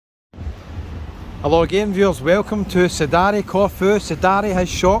Hello again viewers, welcome to Sidari, Corfu. Sidari has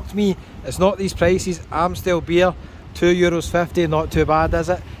shocked me. It's not these prices. Amstel beer, €2.50, not too bad is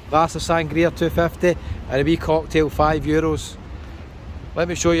it? Glass of sangria, $2.50, and a wee cocktail, €5. Let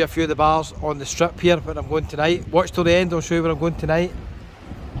me show you a few of the bars on the strip here where I'm going tonight. Watch till the end, I'll show you where I'm going tonight.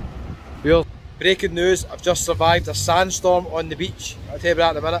 Viewers, breaking news, I've just survived a sandstorm on the beach. I'll tell you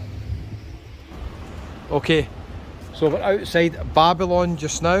about that in a minute. Okay, so we're outside Babylon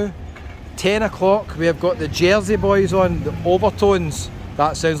just now. 10 o'clock, we have got the Jersey Boys on, the Overtones.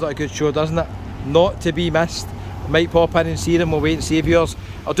 That sounds like a good show, doesn't it? Not to be missed. I might pop in and see them, we'll wait and see viewers.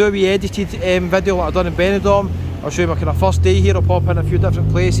 I'll do a wee edited video like I've done in Benidorm. I'll show you my kind of first day here. I'll pop in a few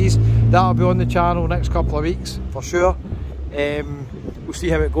different places. That'll be on the channel next couple of weeks, for sure. We'll see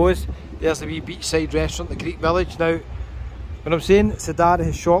how it goes. There's the wee beachside restaurant, the Greek Village. Now, when I'm saying Sidari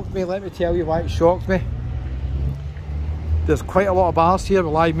has shocked me, let me tell you why it shocked me. There's quite a lot of bars here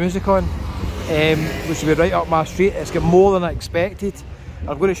with live music on, which will be right up my street. It's got more than I expected.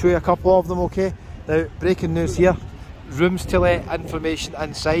 I'm going to show you a couple of them, okay? Now, breaking news here, rooms to let, information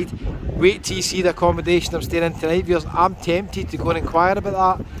inside. Wait till you see the accommodation I'm staying in tonight, viewers. I'm tempted to go and inquire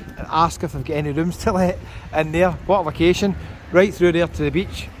about that and ask if I've got any rooms to let in there. What a vacation, right through there to the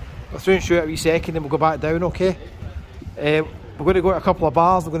beach. I'll through and show you a wee second and we'll go back down, okay? We're going to go to a couple of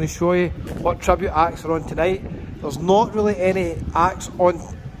bars. I'm going to show you what tribute acts are on tonight. There's not really any acts on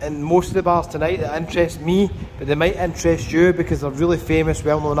in most of the bars tonight that interest me, but they might interest you because they're really famous,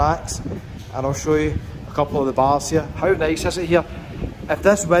 well-known acts. And I'll show you a couple of the bars here. How nice is it here? If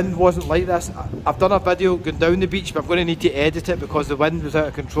this wind wasn't like this, I've done a video going down the beach, but I'm going to need to edit it because the wind was out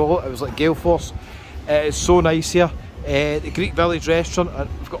of control. It was like gale force. It's so nice here. The Greek Village restaurant, and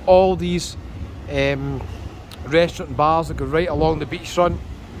we've got all these restaurant and bars that go right along the beachfront.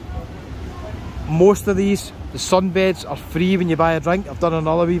 Most of these, the sunbeds are free when you buy a drink. I've done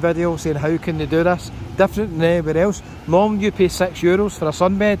another wee video saying how can they do this. Different than anywhere else. Normally you pay €6 for a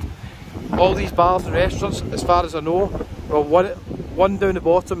sunbed. All these bars and restaurants, as far as I know, well, one down the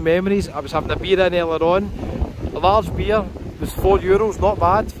bottom, Memories, I was having a beer in earlier on. A large beer was €4, not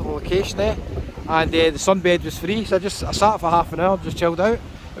bad for the location there. And the sunbed was free, so I sat for half an hour, just chilled out.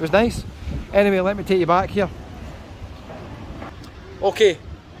 It was nice. Anyway, let me take you back here. Okay.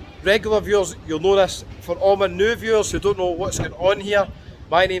 Regular viewers, you'll know this. For all my new viewers who don't know what's going on here,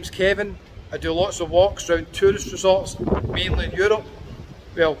 my name's Kevin. I do lots of walks around tourist resorts, mainly in Europe.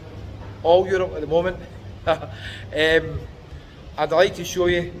 Well, all Europe at the moment. And I like to show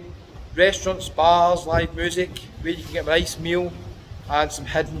you restaurants, bars, live music, where you can get a nice meal and some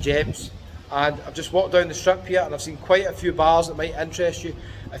hidden gems. And I've just walked down the strip here and I've seen quite a few bars that might interest you.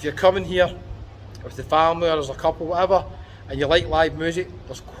 If you're coming here with the family or there's a couple, whatever, and you like live music,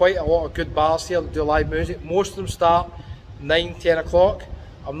 there's quite a lot of good bars here that do live music. Most of them start 9, 10 o'clock.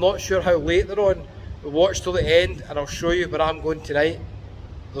 I'm not sure how late they're on, but watch till the end and I'll show you where I'm going tonight.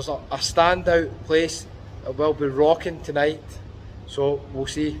 There's a standout place that will be rocking tonight, so we'll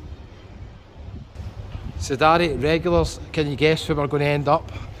see. Sidari regulars, can you guess where we're going to end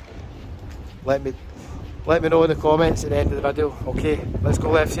up? Let me know in the comments at the end of the video. Okay, let's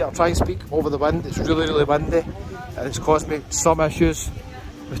go left here. I'll try and speak over the wind. It's really windy and it's caused me some issues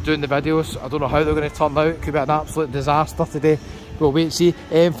with doing the videos. I don't know how they're going to turn out. It could be an absolute disaster today. We'll wait and see.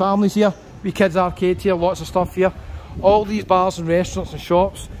 Families here, wee kids arcade here, lots of stuff here. All these bars and restaurants and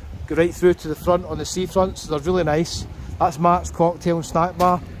shops go right through to the front on the seafront, so they're really nice. That's Matt's cocktail and snack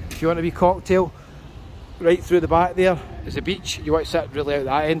bar. If you want a wee cocktail, right through the back there is the beach. You want to sit really out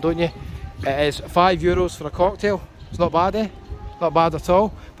that end, don't you? It is €5 for a cocktail. It's not bad, eh? Not bad at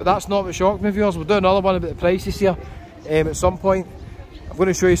all. But that's not what shocked me, viewers. We'll do another one about the prices here at some point. I'm going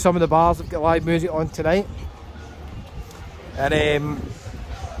to show you some of the bars that have got live music on tonight. And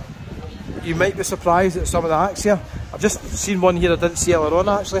you might be surprised at some of the acts here. I've just seen one here I didn't see earlier on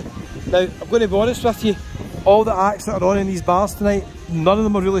actually. Now, I'm going to be honest with you, all the acts that are on in these bars tonight, none of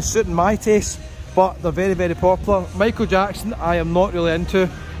them are really suiting my taste, but they're very popular. Michael Jackson, I am not really into.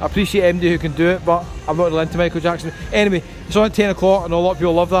 I appreciate MD who can do it, but I'm not really into Michael Jackson. Anyway, it's on at 10 o'clock and a lot of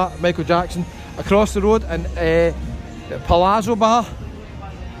people love that, Michael Jackson. Across the road in the Palazzo Bar,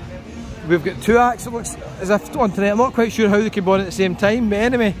 we've got two acts that looks as if on tonight. I'm not quite sure how they can be on at the same time, but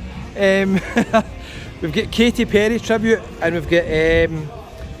anyway. We've got Katy Perry tribute and we've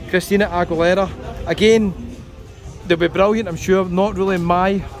got Christina Aguilera. Again, they'll be brilliant, I'm sure. Not really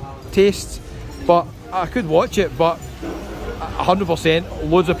my taste, but I could watch it, but 100%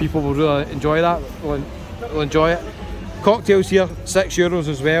 loads of people will really enjoy that, will enjoy it. Cocktails here, €6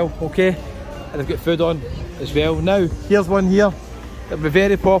 as well, okay? And they've got food on as well. Now, here's one here that'll be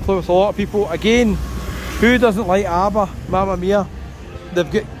very popular with a lot of people. Again, who doesn't like ABBA, Mamma Mia?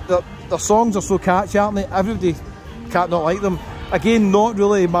 They've got their songs are so catchy, aren't they? Everybody can't not like them. Again, not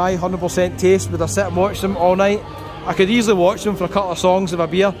really my 100% taste. Would I sit and watch them all night? I could easily watch them for a couple of songs of a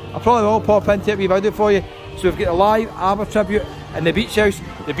beer. I probably will pop into it, we've had it for you. So we've got a live ABBA tribute in the Beach House.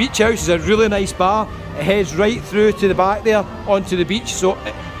 The Beach House is a really nice bar. It heads right through to the back there onto the beach. So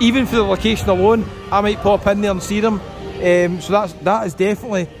even for the location alone, I might pop in there and see them. So that is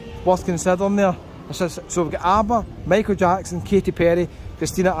definitely worth considering there. So we've got ABBA, Michael Jackson, Katy Perry,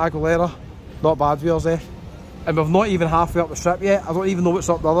 Christina Aguilera. Not bad viewers, eh? And we've not even halfway up the strip yet. I don't even know what's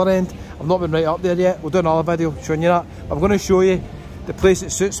up the other end. I've not been right up there yet. We'll do another video showing you that. I'm going to show you the place that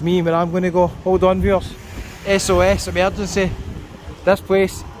suits me where I'm going to go. Hold on viewers. SOS emergency. This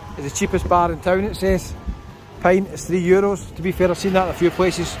place is the cheapest bar in town, it says. Pint is €3. To be fair, I've seen that in a few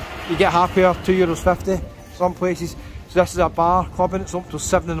places. You get happy hour, €2.50 some places. So this is a bar club and it's up till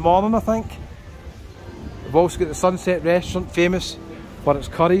 7 in the morning, I think. We've also got the Sunset Restaurant, famous for its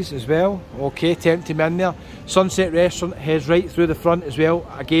curries as well. Okay, tempting me in there. Sunset Restaurant heads right through the front as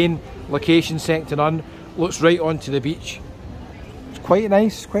well. Again, location second to none. Looks right onto the beach. It's quite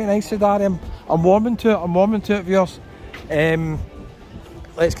nice Sidari. I'm warming to it, viewers.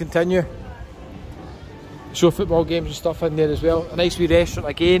 Let's continue. Show football games and stuff in there as well. A nice wee restaurant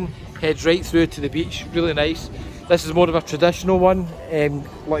again, heads right through to the beach, really nice. This is more of a traditional one,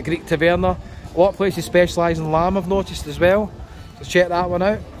 like Greek Taverna. A lot of places specialise in lamb, I've noticed as well. So check that one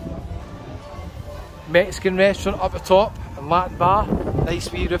out. Mexican restaurant up the top and Latin bar.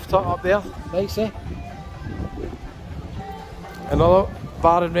 Nice wee rooftop up there. Nice, eh? Another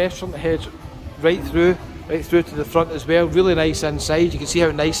bar and restaurant that heads right through to the front as well. Really nice inside. You can see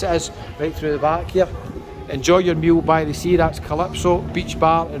how nice it is right through the back here. Enjoy your meal by the sea. That's Calypso Beach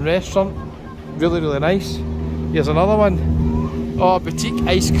Bar and Restaurant. Really, really nice. Here's another one. Oh, boutique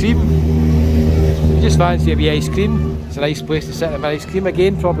ice cream. You just fancy a wee ice cream. It's a nice place to sit and have ice cream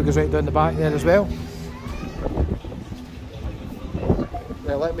again. Probably goes right down the back there as well.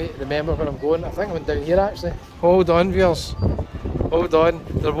 Now let me remember where I'm going. I think I went down here actually. Hold on viewers. Hold on.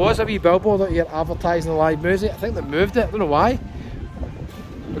 There was a wee billboard out here advertising the live music. I think they moved it. I don't know why.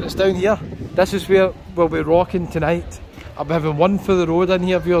 But it's down here. This is where we'll be rocking tonight. I'll be having one for the road in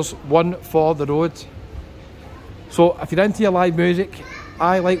here viewers. One for the road. So if you're into your live music,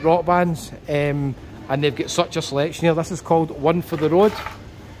 I like rock bands. And they've got such a selection here. This is called One for the Road.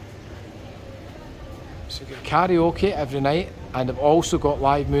 So you've got karaoke every night and they've also got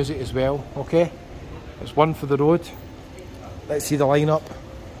live music as well, okay? It's One for the Road. Let's see the lineup.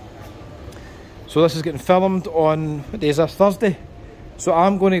 So this is getting filmed on, what day is this? Thursday. So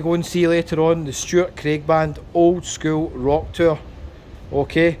I'm going to go and see later on the Stuart Craig Band Old School Rock Tour.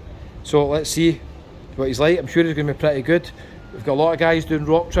 Okay, so let's see what he's like. I'm sure he's going to be pretty good. We've got a lot of guys doing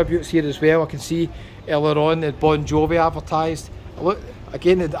rock tributes here as well. I can see earlier on the Bon Jovi advertised. Look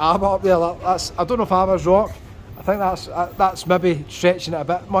again, the ABBA up there. That's, I don't know if ABBA's rock. I think that's maybe stretching it a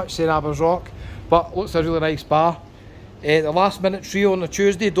bit much saying ABBA's rock, but looks a really nice bar. The last minute trio on a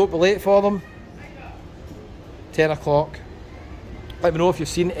Tuesday. Don't be late for them. 10 o'clock. Let me know if you've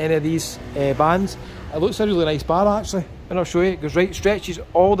seen any of these bands. It looks a really nice bar actually, and I'll show you. It goes right, stretches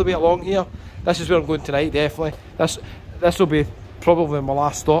all the way along here. This is where I'm going tonight, definitely. This will be probably my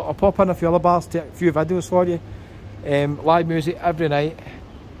last stop. I'll pop in a few other bars, take a few videos for you. Live music every night,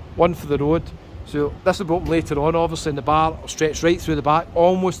 One for the Road. So this will be open later on, obviously, in the bar. I'll stretch right through the back,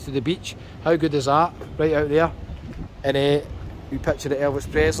 almost to the beach. How good is that? Right out there. And we picture of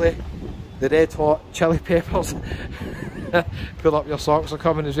Elvis Presley, the Red Hot Chili Peppers. Pull up your socks are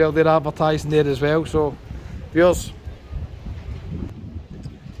coming as well. They're advertising there as well. So, viewers,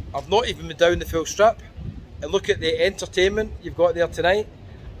 I've not even been down the full strip. And look at the entertainment you've got there tonight.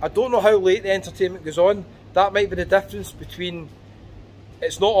 I don't know how late the entertainment goes on. That might be the difference between...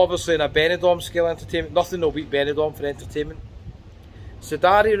 It's not obviously in a Benidorm scale entertainment. Nothing will beat Benidorm for entertainment.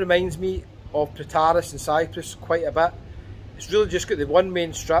 Sidari reminds me of Pretaris in Cyprus quite a bit. It's really just got the one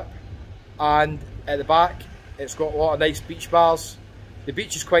main strip, and at the back it's got a lot of nice beach bars. The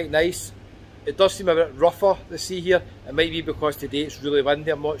beach is quite nice. It does seem a bit rougher, the sea here. It might be because today it's really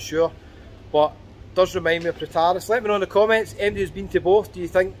windy, I'm not sure. But does remind me of Pretaris. Let me know in the comments, anybody who's been to both, do you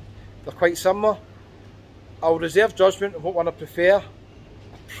think they're quite similar? I'll reserve judgment on what one I prefer.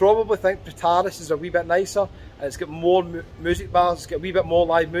 I probably think Pretaris is a wee bit nicer, and it's got more music bars, it's got a wee bit more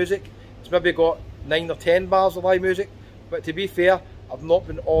live music. It's maybe got 9 or 10 bars of live music, but to be fair, I've not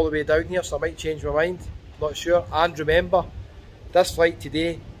been all the way down here, so I might change my mind, not sure. And remember, this flight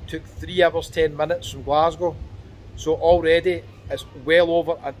today took 3 hours 10 minutes from Glasgow, so already it's well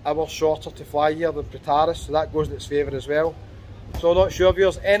over an hour shorter to fly here than Pretaris, so that goes in its favour as well. So I'm not sure,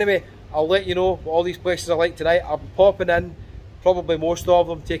 viewers. Anyway, I'll let you know what all these places are like tonight. I'll be popping in probably most of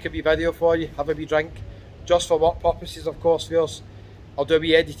them, take a wee video for you, have a wee drink, just for work purposes of course, viewers. I'll do a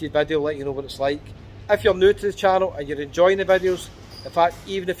wee edited video, let you know what it's like. If you're new to the channel and you're enjoying the videos, in fact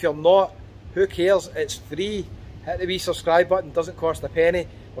even if you're not, who cares, it's free. Hit the wee subscribe button, doesn't cost a penny.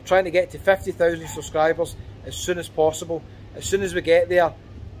 We're trying to get to 50,000 subscribers as soon as possible. As soon as we get there,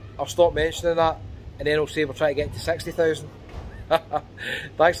 I'll stop mentioning that, and then I'll say we're trying to get to 60,000.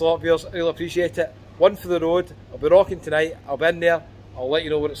 Thanks a lot, viewers, I really appreciate it. One for the road, I'll be rocking tonight, I'll be in there, I'll let you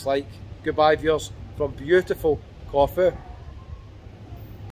know what it's like. Goodbye, viewers, from beautiful Corfu.